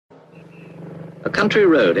A country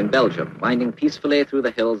road in Belgium, winding peacefully through the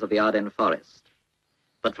hills of the Ardennes forest.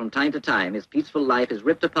 But from time to time, his peaceful life is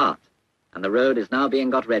ripped apart, and the road is now being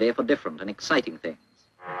got ready for different and exciting things.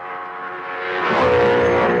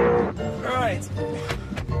 Right.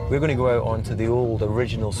 We're going to go out onto the old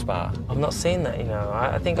original Spa. I've not seen that, you know.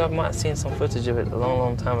 I think I might have seen some footage of it a long,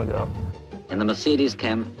 long time ago. In the Mercedes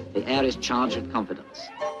camp, the air is charged with confidence.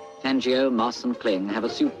 Fangio, Moss and Kling have a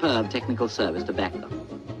superb technical service to back them,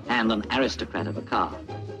 and an aristocrat of a car.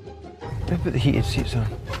 Did I put the heated seats on?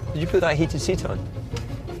 Did you put that heated seat on?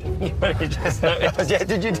 You really just noticed. Yeah,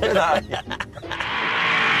 did you do that?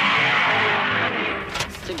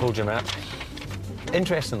 Hold your map.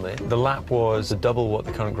 Interestingly, the lap was double what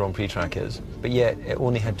the current Grand Prix track is, but yet it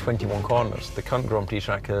only had 21 corners. The current Grand Prix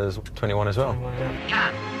track is 21 as well.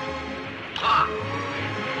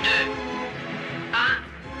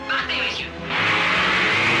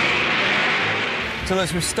 So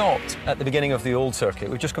as we've stopped at the beginning of the old circuit,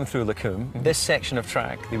 we've just come through Lacombe. This section of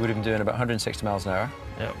track, they would have been doing about 160 miles an hour,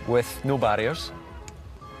 with no barriers.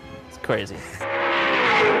 It's crazy.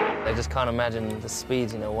 I just can't imagine the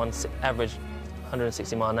speeds, you know, average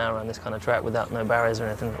 160 mile an hour on this kind of track without no barriers or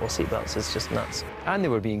anything, or seatbelts. It's just nuts. And they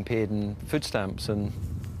were being paid in food stamps and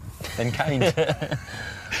in kind.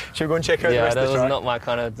 Should we go and check out the rest of the track? Yeah, that was not my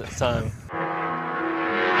kind of time.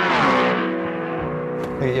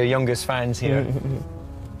 Look at your youngest fans here.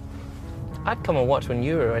 I'd come and watch when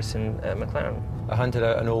you were racing at McLaren. I hunted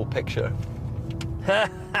out an old picture.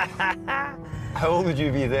 How old would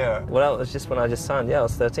you be there? Well, it was just when I just signed. Yeah, I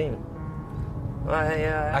was 13.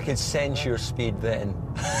 I could sense your speed then.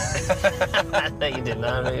 No, you didn't.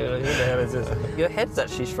 I mean, who the hell is this? Your head's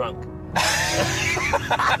actually shrunk.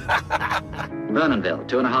 Vernonville,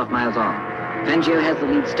 2.5 miles on. Fangio has the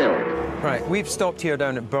lead still. Right, we've stopped here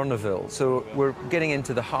down at Bernaville, so we're getting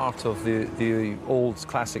into the heart of the old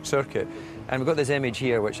classic circuit. And we've got this image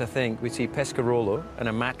here, which I think we see Pescarolo and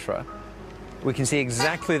a Matra. We can see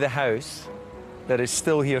exactly the house that is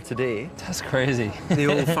still here today. That's crazy. The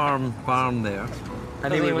old farm barn there. It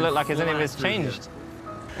doesn't even look like any of it's changed.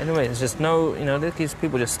 Anyway, there's just no, you know, look, these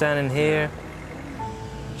people just standing here.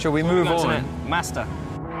 Shall we move on? Master.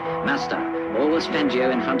 Always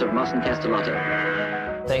Fangio in front of Moss and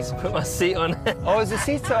Castellotto. Thanks, put my seat on. Oh, is the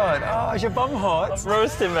seat on? Oh, is your bum hot? I'm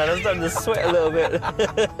roasting, man. I'm starting to sweat a little bit.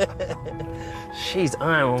 Jeez,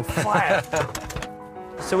 I'm on fire.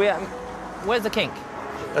 So where's the kink?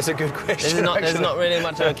 That's a good question. There's not really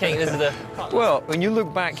much of a kink. This is the... Well, when you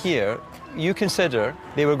look back here, you consider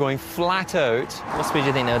they were going flat out. What speed do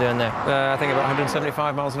you think they were doing there? I think about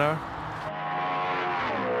 175 miles an hour.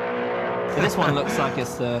 So this one looks like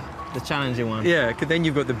it's the challenging one. Yeah, because then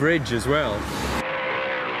you've got the bridge as well.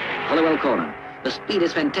 Hollowell corner. The speed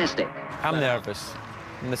is fantastic. I'm nervous,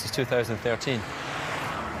 and this is 2013.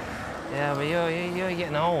 Yeah, but you're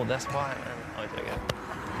getting old, that's why, man. Oh, there you go.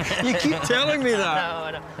 You keep telling me that.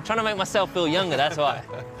 No. I'm trying to make myself feel younger, that's why.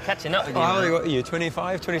 Catching up with you. How old are you,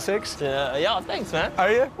 25, 26? Yeah, thanks, man. Are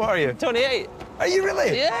you? What are you? 28. Are you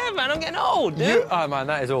really? Yeah, man, I'm getting old, dude. Oh, man,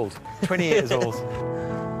 that is old. 28 is old.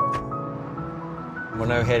 We're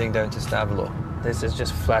now heading down to Stavelot. This is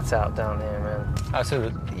just flat out down here, man. Oh,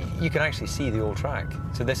 so you can actually see the old track.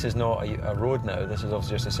 So this is not a road now, this is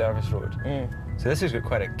obviously just a service road. So this has got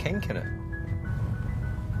quite a kink in it.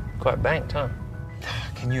 Quite banked, huh?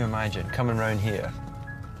 Can you imagine coming round here?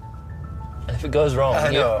 And if it goes wrong, I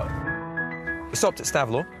know. We stopped at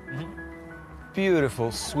Stavelot.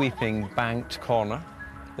 Beautiful, sweeping, banked corner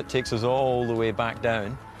that takes us all the way back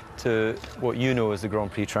down to what you know as the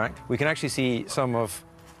Grand Prix track. We can actually see some of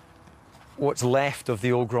what's left of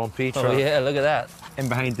the old Grand Prix track. Oh, yeah, look at that. In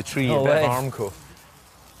behind the tree, No a bit way. of Armco.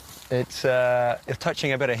 It's you're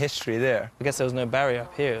touching a bit of history there. I guess there was no barrier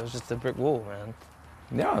up here, it was just a brick wall, man.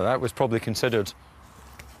 Yeah, that was probably considered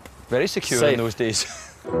very secure Safe. in those days.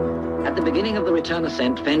 At the beginning of the return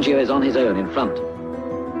ascent, Fangio is on his own in front. With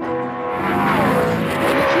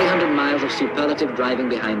 300 miles of superlative driving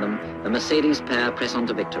behind them, the Mercedes pair press on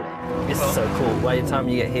to victory. This is so cool. By the time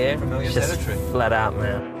you get here, it's just territory. flat out,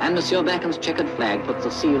 man. And Monsieur Backen's checkered flag puts the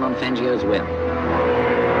seal on Fangio's win.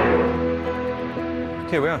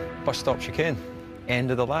 Here we are, bus stop chicane, end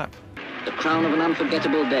of the lap. The crown of an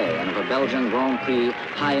unforgettable day and of a Belgian Grand Prix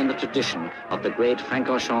high in the tradition of the great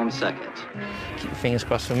Francorchamps circuit. Keep your fingers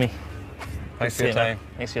crossed for me. Thanks for your time.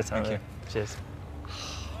 Thanks for your time. Thank you. Cheers.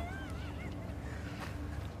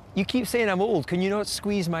 You keep saying I'm old. Can you not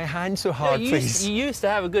squeeze my hand so hard, you please? You used to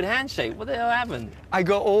have a good handshake. What the hell happened? I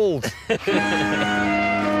got old.